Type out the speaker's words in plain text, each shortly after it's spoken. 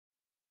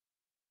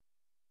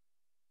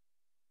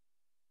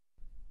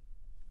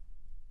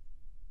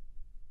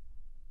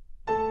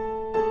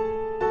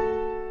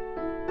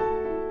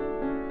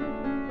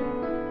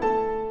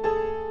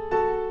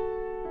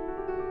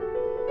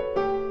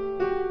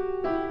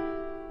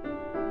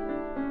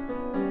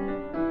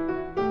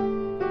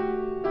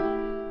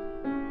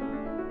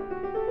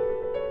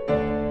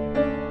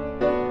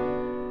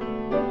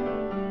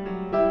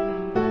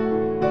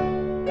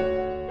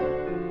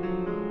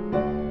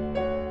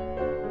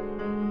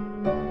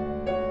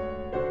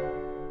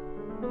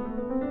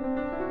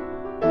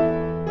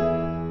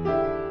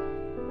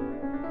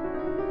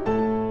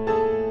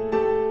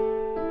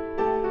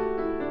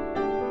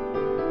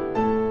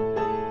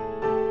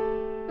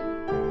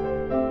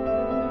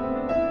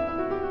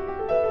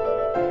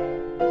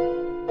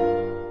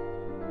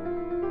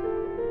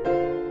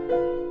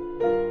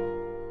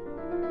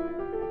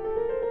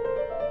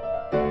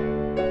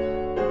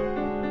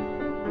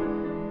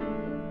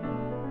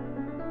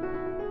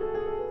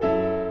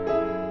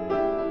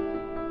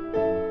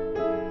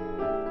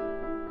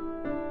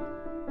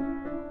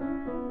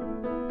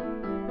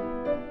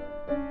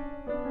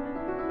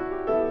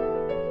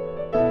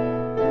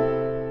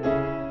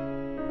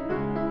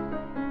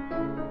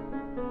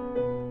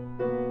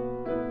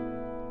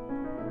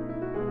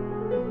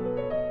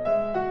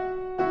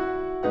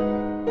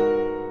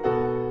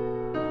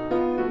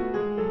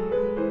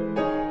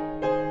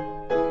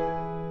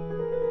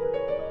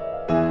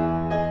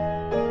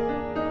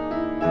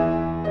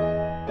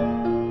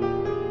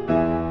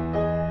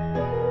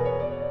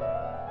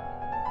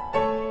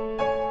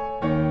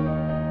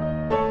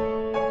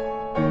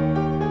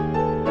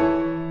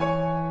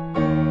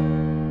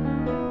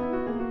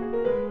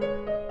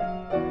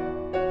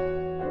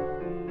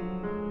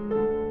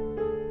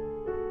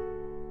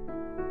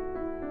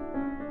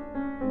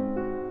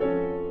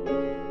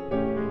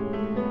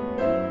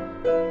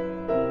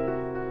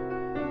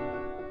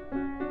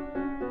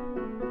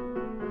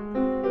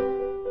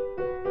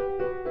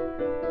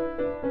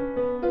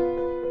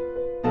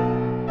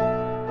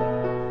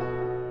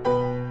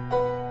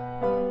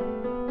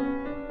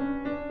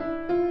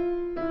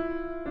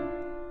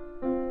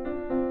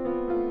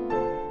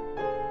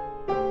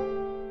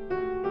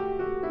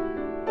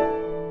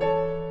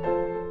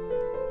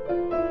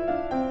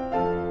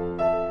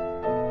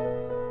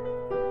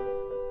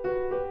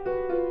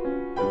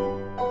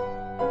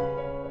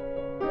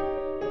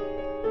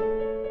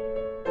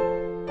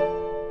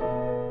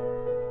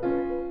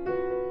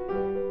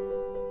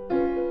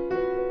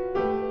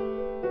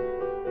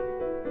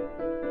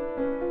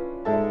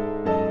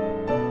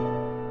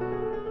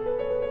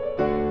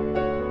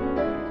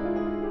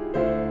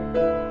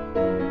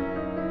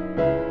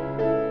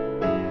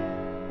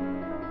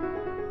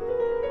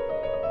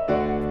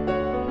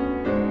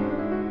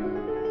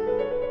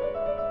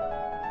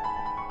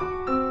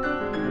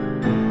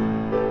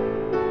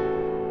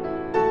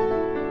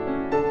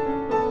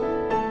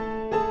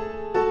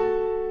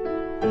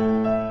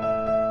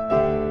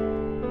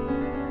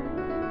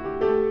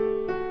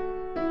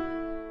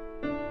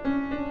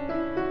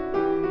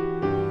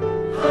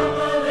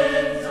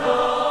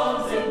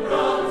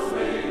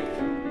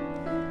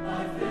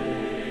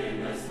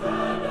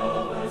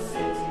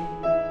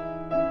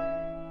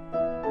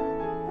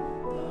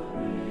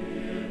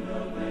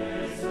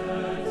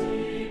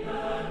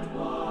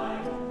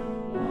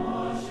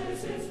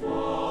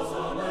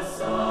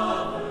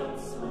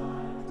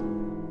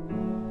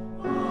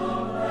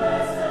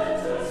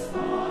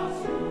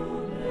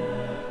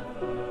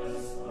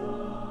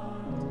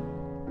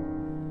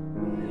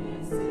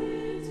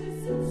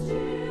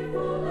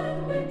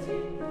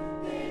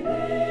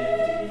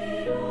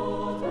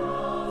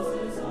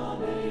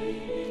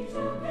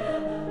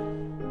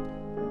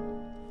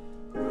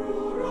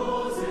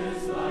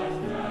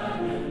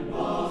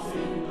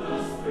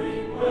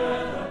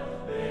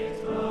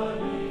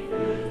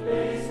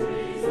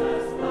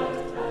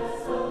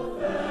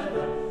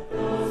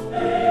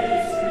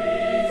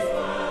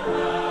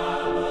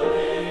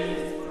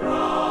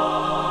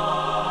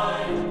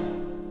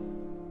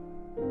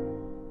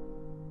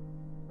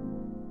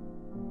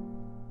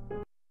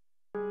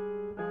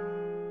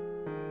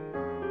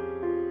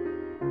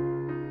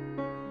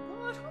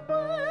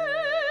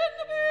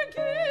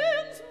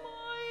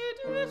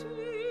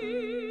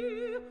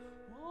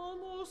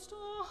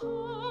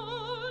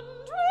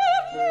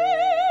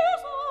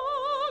years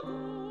ago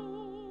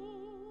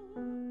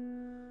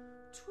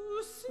to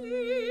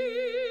see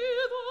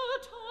the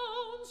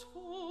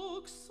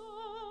townsfolk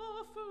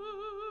suffer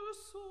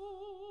so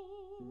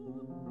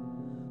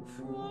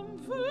from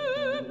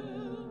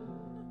vermin.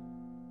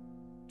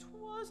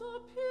 'Twas a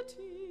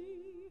pity.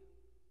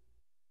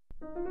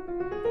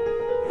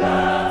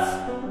 Rats!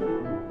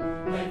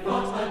 They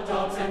fought the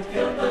dogs and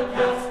killed the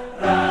cats.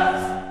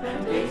 Rats!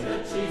 And ate the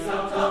cheese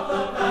out of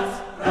the vats.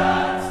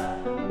 Rats!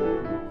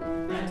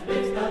 And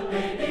bit the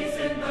babies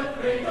in the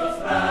cradles.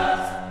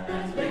 Rats!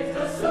 And licked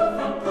the soup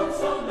from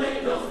cooks' own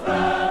ladles.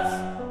 Rats!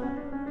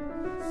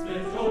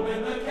 Split open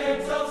the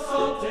kegs of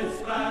salted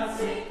sprats.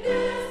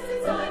 Sickness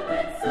inside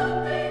with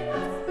something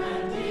else.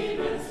 And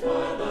even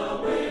spoil the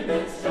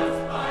women's just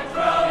by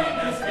drowning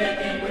and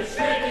speaking with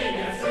shaking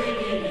and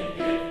singing in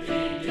 50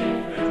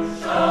 different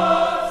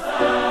shots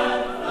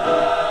and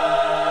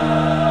flats.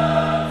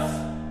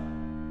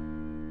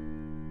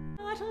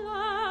 At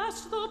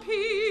last the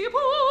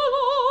people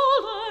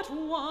all at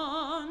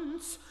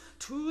once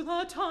to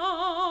the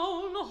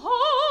town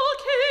hall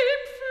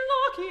came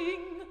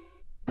flocking.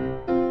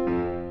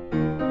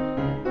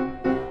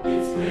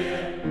 It's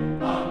clear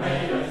our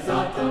mayor's a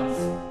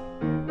dunce,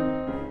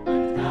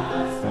 and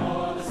as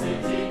for the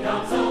city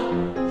council,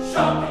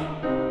 shocking.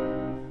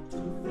 To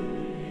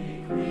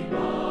think we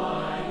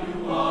buy you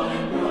all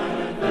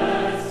embroidered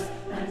vests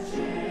and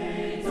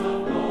chains of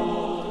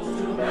gold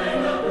to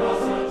hang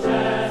across your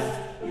chest.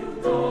 You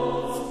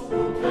dolts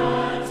who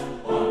can't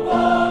or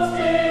won't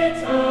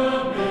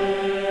determine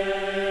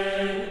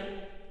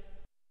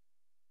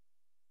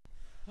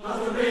how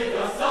to rid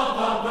yourself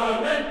of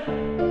vermin.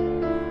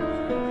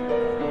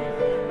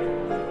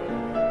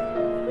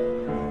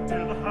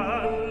 Till the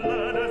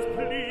Hamelin as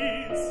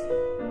please.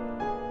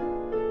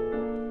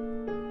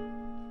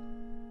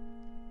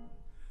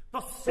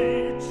 The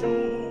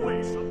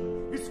situation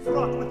is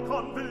fraught with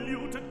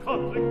convoluted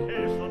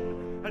complication,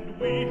 and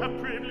we have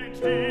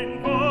privileged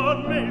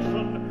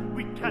information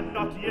we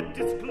cannot yet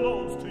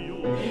disclose to you.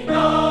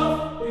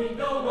 Enough! We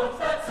know what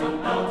that's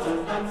about.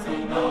 That's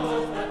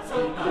enough. That's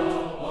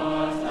enough.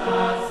 What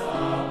that's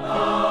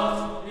about.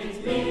 It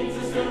means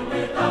you're still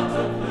without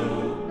a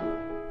clue.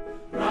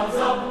 Rouse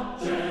up,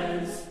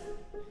 gents.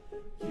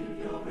 Keep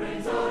your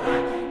brains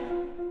a-racking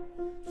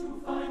to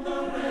find the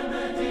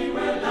remedy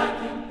we're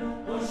lacking.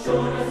 For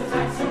sure as the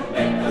tax you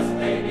make us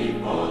pay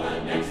before the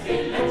next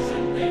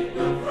election, they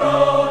will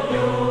throw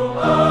you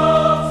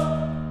out.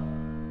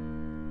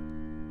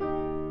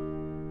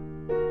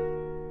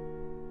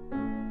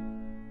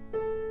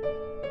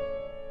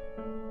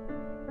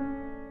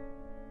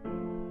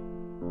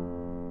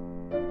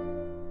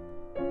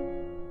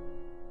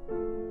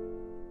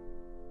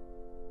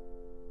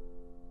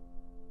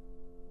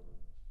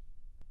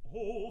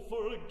 Oh,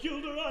 for a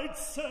guilder I'd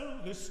sell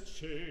this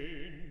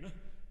chain,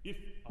 if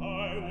I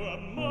were a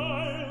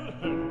mile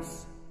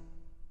hence.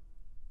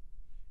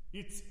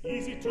 It's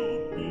easy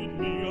to bid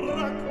me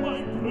rack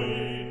my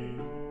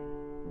brain.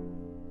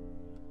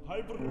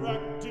 I've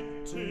racked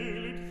it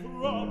till it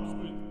throbs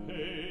with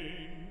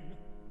pain.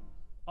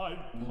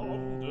 I've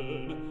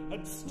pondered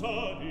and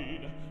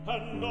studied,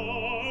 and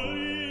all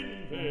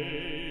in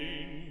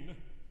vain.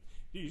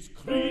 These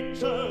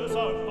creatures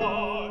are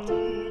far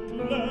too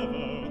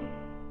clever.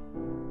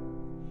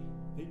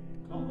 They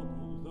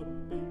gobble the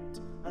bait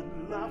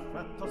and laugh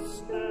at the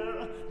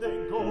snare. They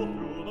go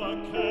through the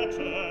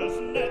catcher's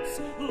nets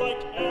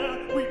like air.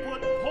 We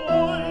put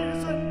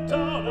poison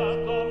down at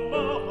the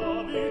mouth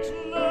of each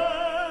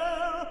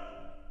lair.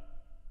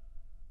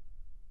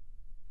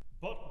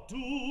 But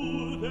do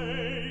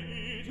they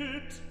eat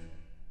it?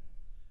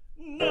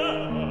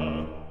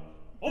 Never.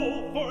 Oh,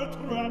 for a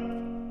trap,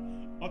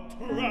 a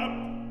trap,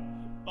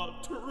 a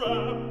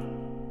trap.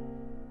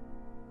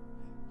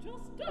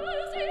 Just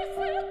as he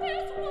said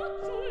this, what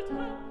should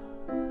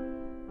happen?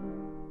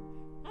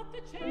 At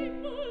the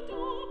chamber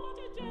door, but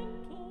a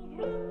gentle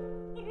rap,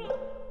 rap,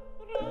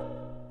 rap.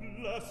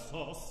 Bless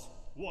us,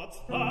 what's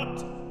that?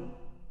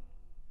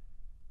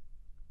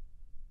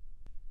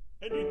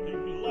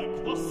 Anything like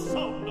the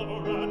sound of a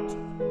rat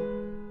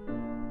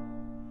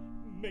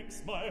makes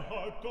my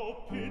heart go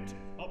pit,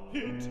 a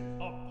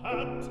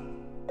pat.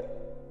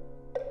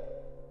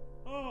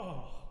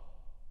 Ah,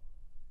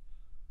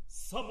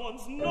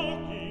 someone's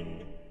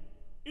knocking.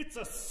 It's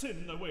a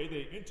sin the way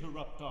they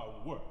interrupt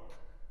our work.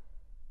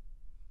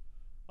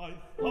 I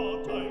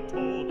thought I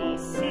told the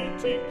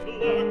city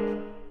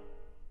clerk.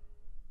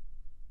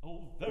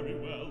 Oh, very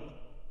well.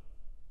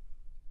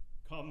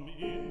 Come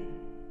in.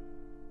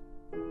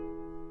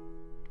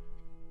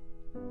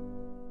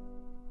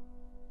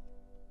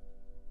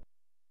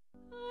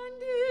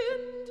 And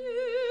in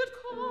did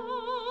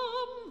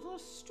come the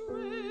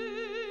strangest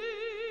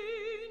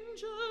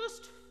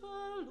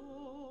fellow.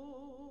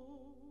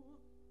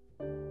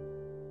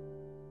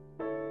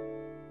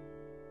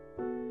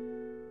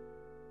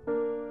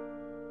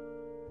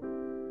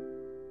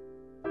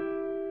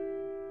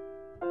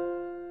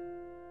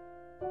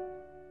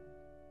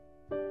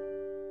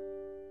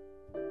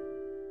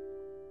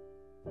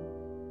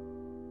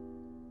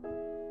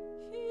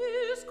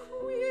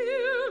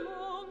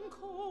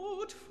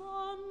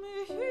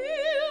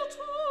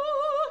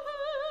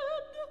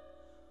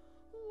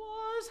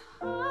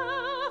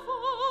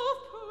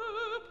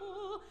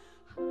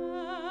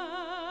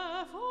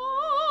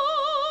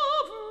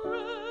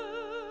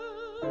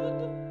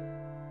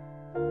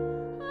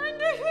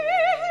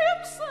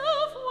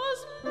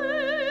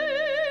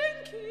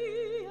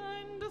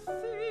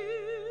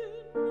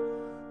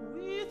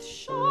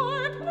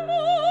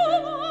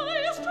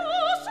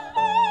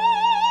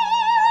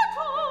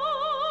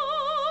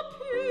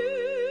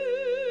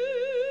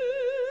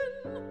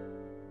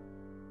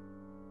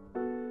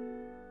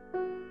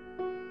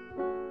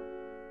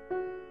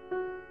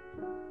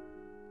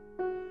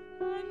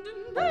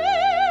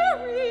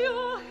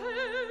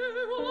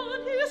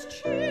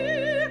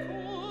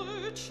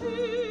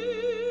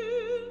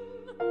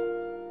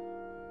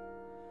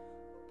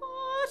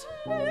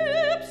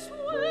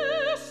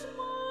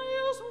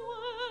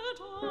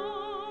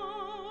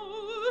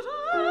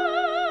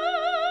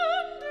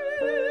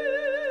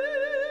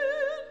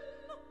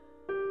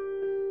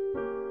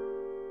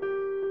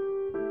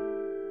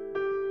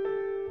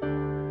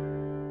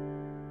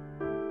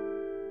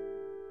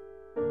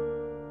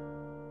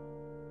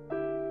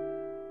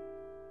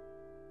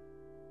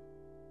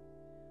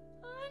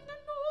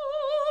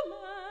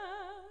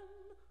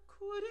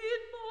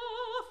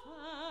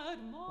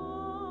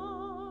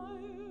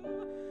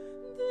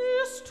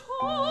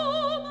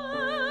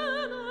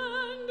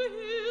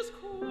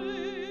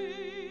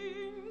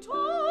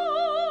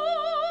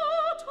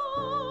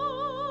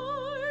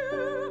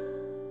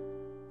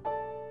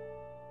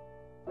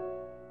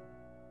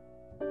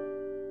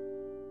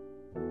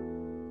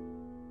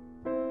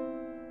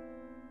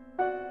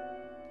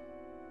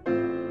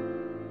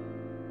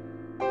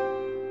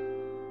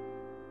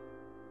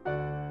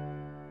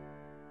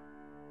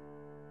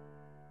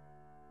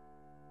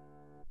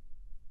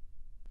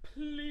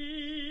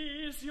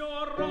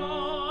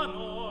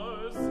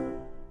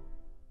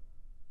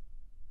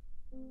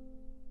 I'm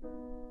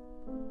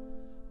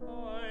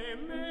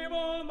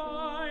able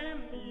by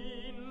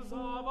means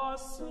of a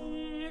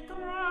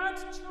secret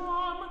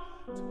charm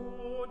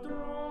to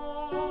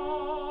draw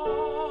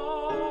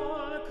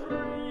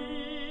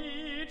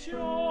creatures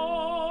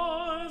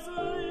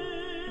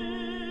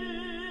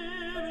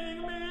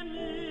living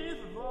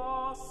beneath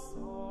the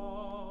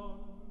sun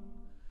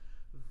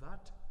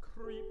that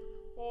creep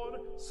or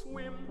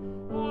swim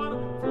or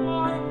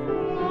fly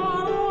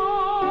or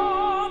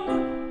run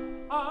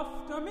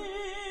after me.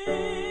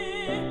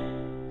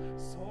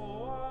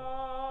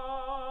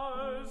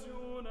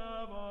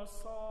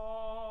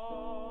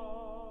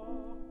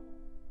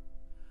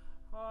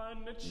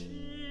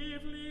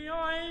 Chiefly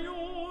I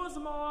use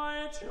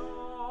my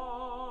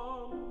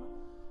charm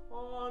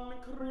on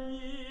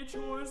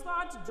creatures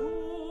that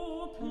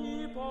do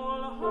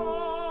people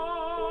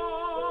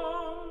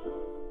harm.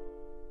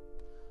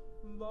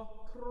 The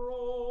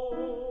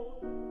crow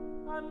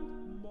and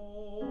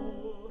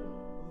mole,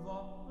 the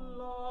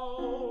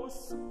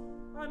louse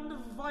and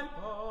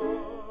viper,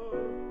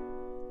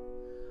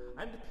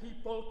 and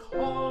people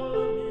call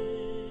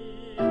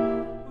me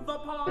the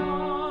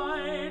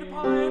Pied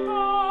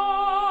Piper.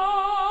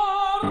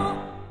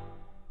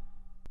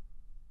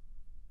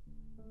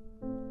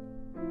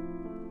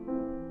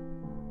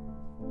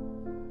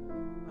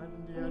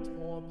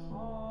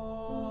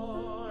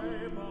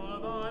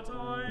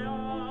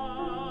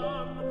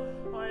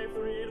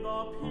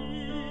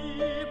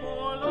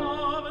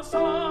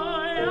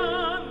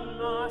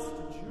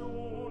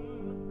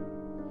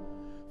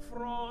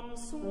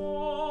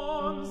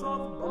 Swarms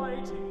of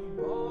biting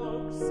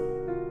bugs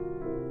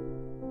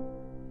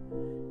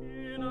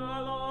in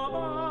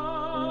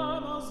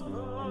Alabama's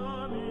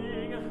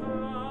Birmingham,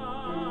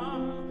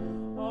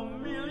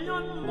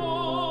 1,000,000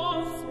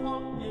 moths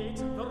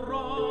ate the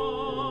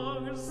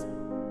rugs.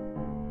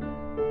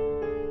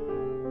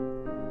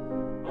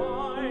 I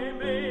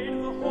made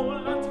the whole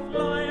lot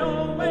fly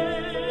away.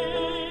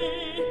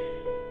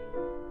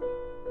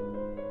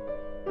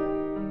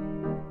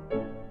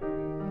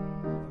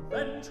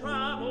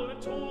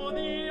 Traveled to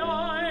the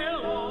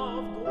Isle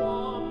of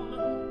Guam,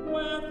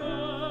 where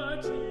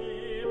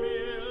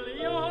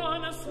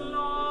 30,000,000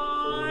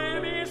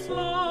 slimy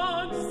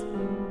slugs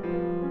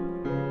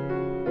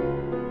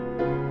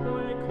I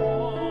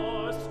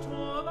caused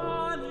to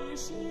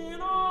vanish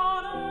in a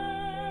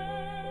day.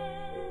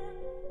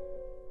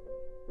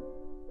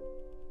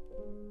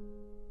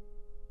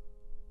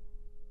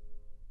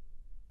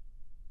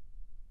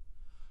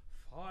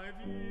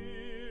 5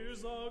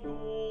 years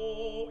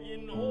ago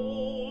in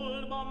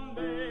old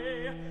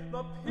Bombay,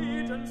 the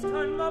pigeons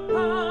turned the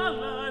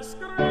palace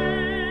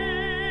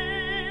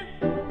grey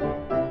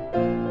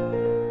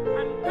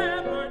and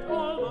peppered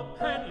all the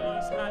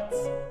peddlers'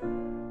 hats,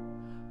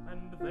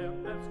 and there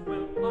as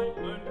well I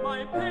earned my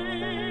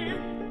pay.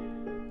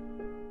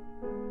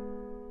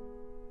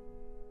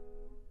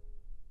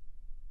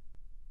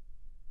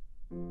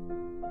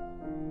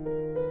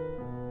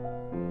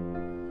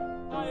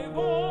 I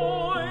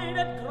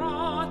avoided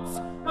crowds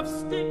of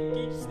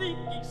sticky,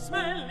 sneaky,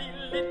 smelly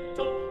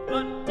little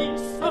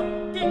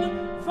bloody-sucking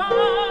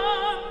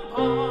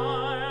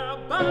vampire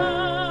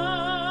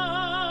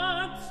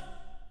bats.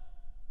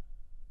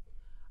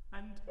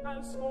 And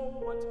as for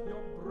what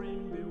your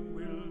brain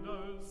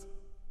bewilders,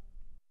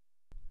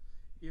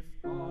 if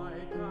I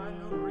can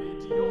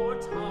rid your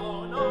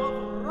town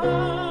of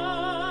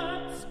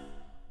rats,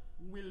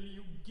 will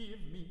you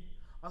give me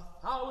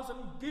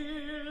 1,000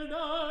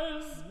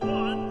 guilders?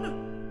 One,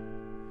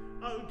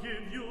 I'll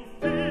give you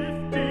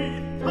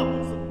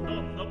 50,000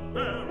 on the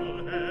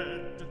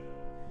barrelhead,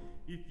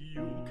 if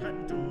you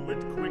can do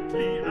it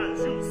quickly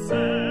as you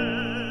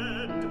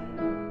said.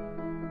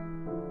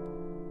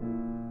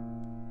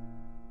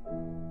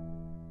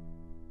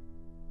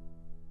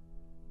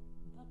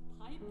 The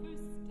piper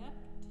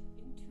stepped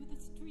into the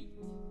street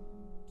to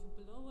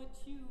blow a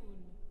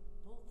tune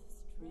both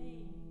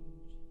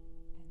strange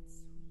and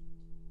sweet.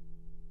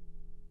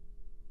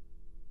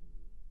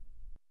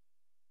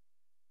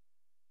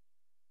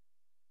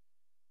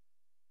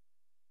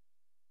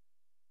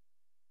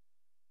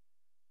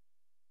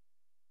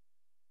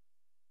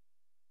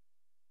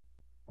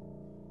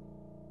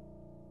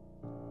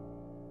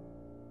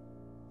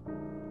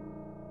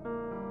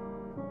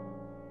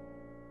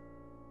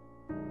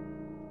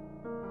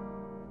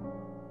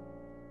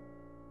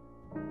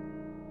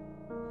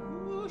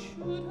 You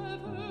should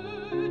have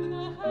heard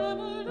the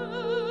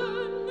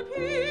Hamelin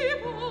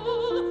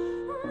people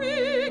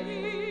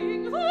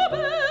ringing the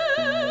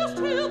bells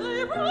till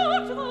they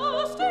rocked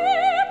the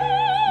steeple.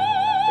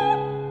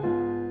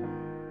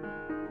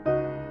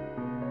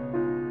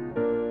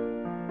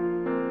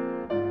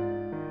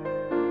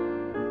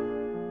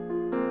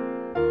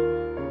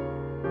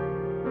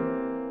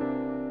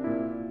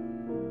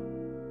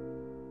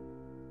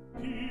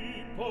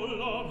 People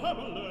of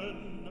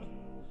Hamelin,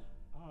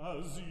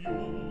 as you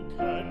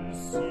can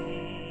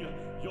see,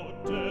 your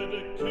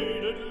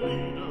dedicated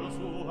leaders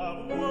who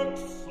have worked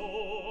so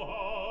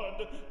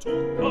hard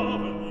to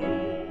govern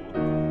you,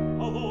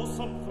 although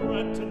some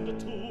threatened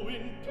to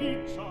impede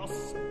teach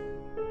us,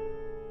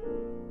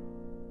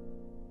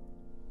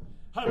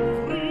 have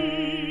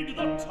freed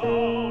the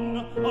town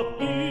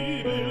of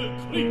evil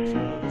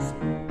creatures.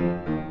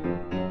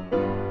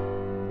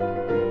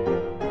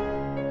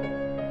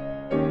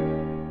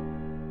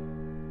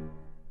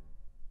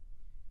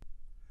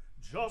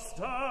 Just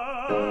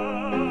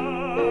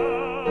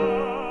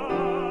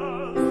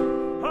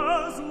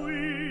as we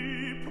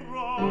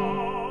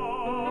promised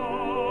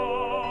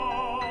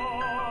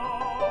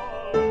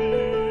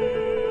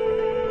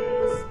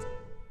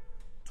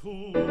to.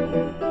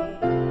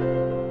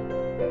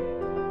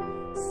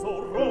 So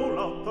roll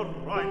out the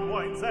Rhine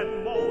wines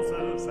and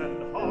Mosels and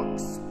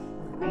Hocks,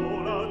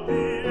 roll out the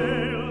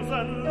ales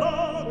and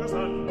lagers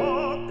and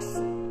bocks.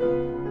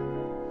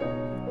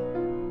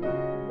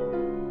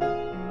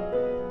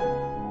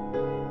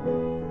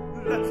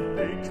 Let's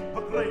bake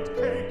a great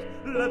cake,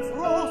 let's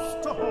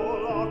roast a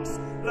whole ox,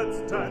 let's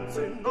dance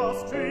in the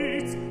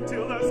streets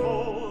till there's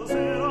holes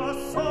in our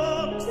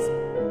socks.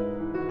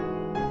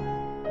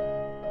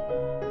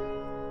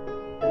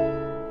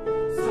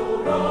 So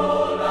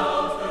roll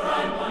out the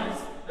Rhine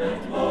wines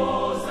and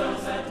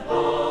Mosels and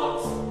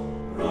Hocks,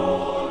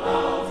 roll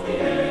out the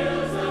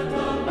ales and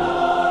the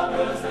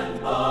lagers and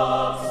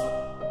bocks.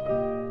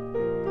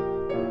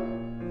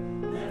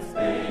 Let's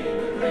bake a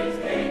great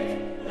cake,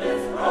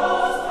 let's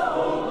roast a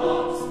whole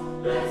ox,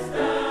 let's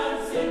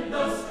dance in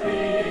the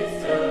streets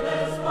till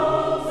there's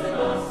holes in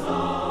our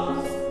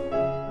socks.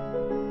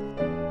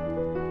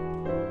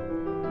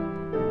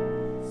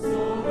 So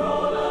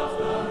roll out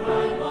the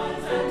Rhine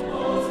wines and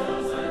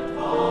Mosels and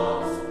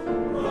Hocks,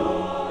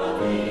 roll out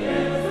the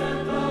ales and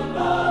the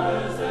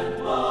lagers and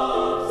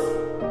bocks.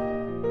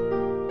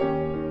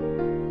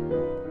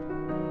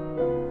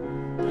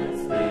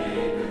 Let's bake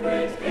a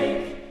great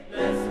cake,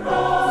 let's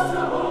roast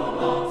a whole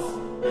ox,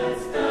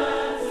 let's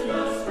dance in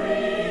the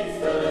streets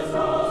till there's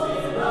holes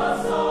in our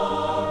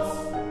socks.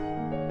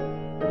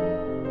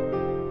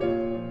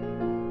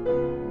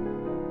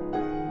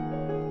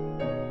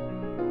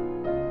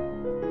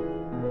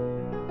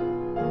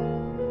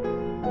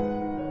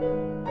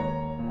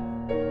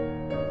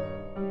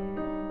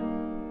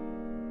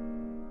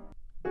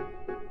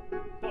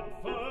 But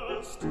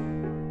first,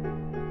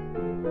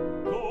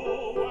 go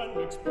and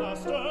mix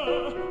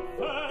plaster,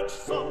 fetch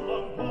some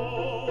long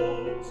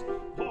poles,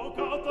 poke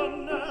out the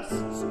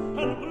nests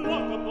and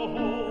block up the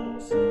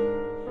holes.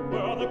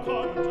 Where are the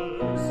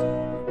carpenters?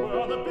 Where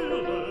are the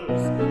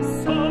builders?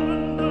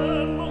 Summon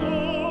them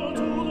all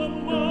to the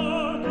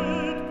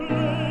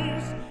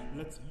marketplace.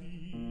 Let's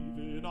leave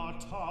in our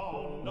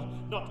town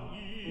not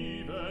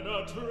even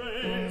a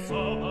trace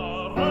of the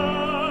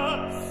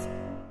rats.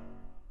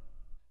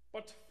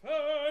 But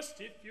first,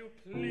 if you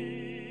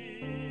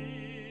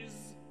please,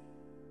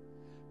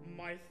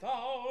 my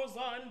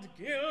 1,000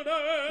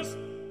 guilders.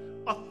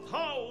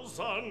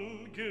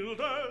 1,000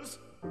 guilders,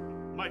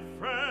 my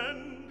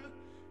friend.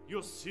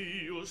 You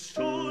see, you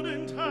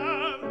shouldn't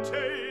have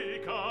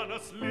taken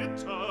us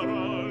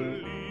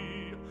literally.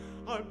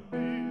 Our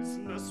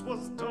business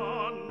was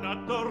done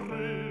at the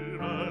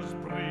river's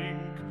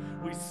brink.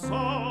 We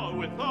saw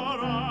with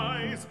our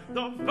eyes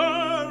the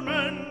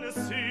vermin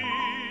sink.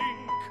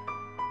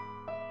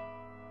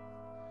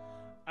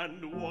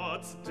 And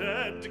what's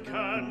dead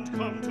can't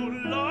come to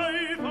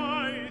life,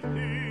 I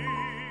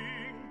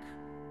think.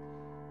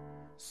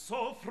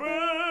 So,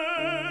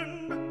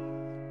 friend,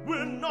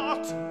 we're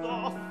not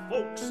the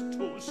folks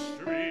to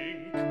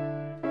shrink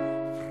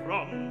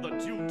from the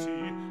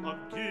duty of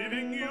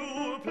giving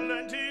you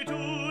plenty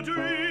to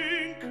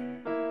drink,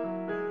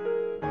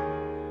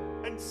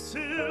 and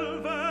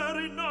silver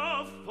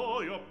enough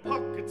for your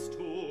pockets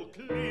to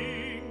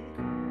clink.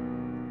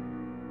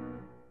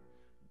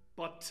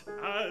 But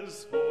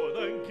as for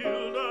the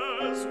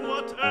guilders,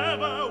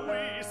 whatever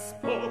we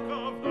spoke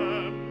of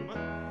them,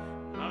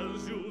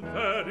 as you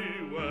very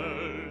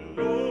well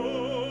know,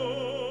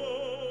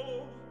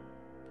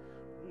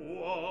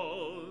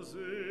 was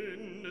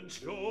in a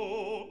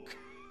joke.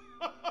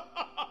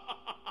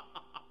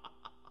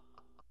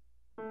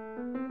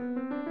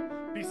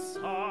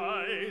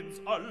 Besides,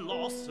 our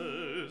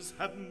losses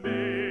have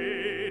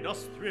made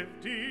us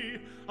thrifty.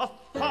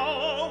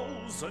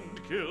 1,000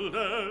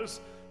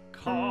 guilders,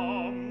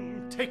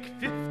 come, take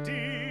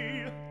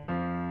 50.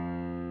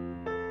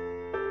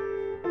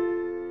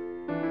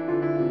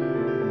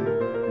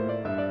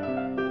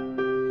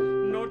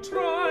 No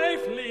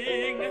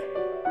trifling,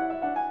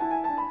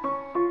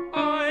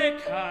 I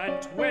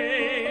can't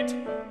wait.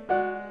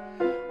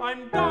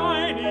 I'm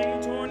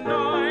dining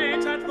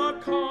tonight at the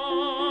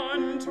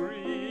country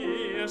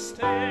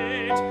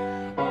estate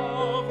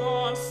of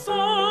the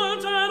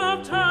Sultan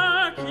of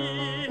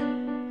Turkey.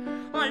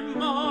 I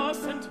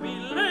mustn't be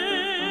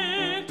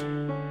late.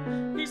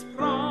 He's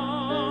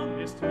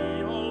promised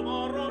me all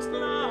the roast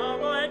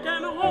lamb I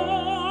can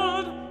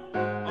hold,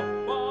 a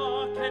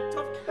bucket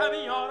of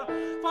caviar,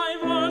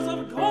 5 hours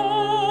of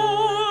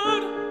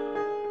gold,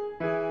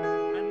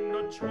 and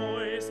a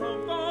choice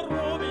of the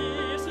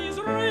rubies he's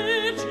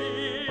rich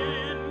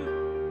in.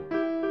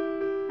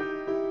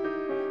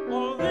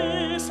 All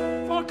this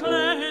for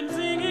Clay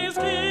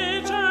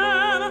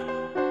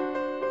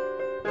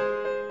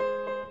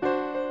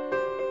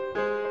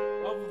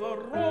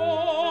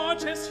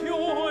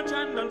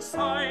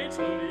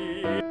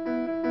nightly.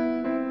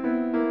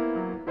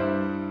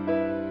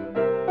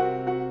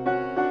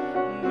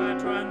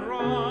 That ran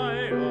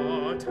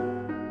riot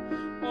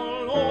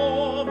all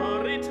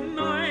over it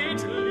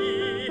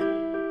nightly.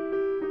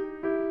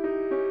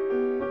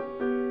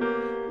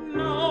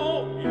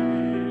 Now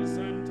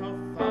isn't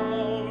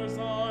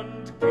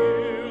 1,000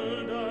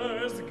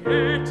 guilders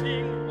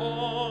getting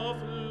off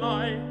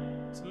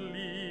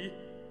lightly?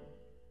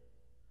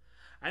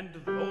 And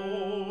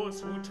those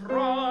who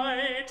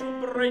try to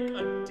break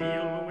a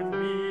deal with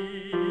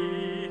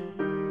me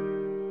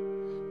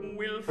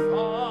will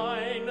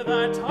find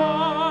that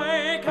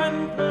I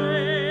can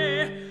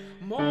play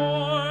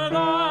more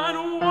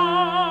than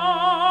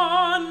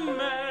one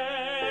melody.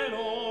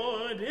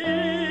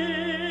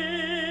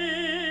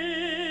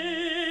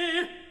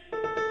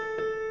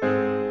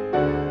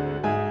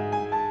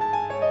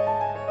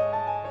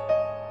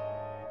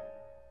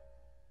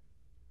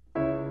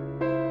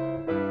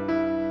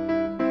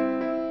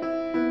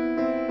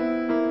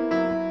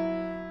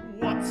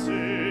 What's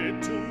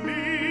it to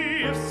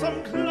me if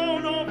some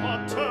clown of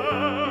a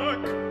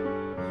Turk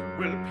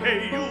will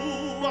pay you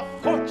a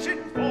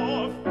fortune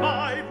for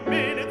 5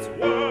 minutes'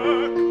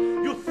 work?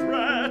 You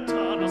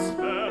threaten us,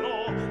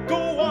 fellow,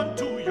 go on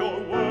to your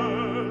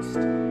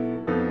worst.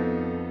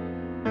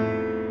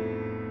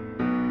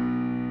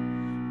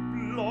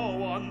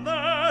 Blow on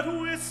that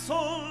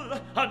whistle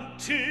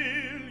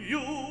until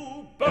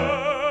you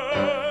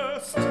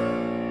burst.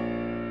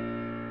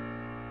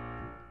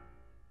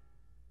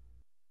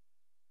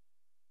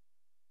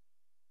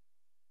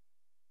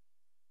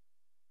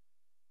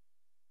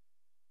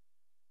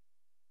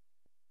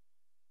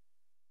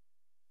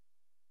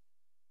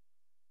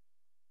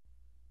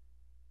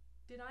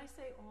 Did I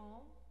say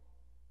all?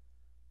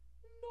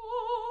 No,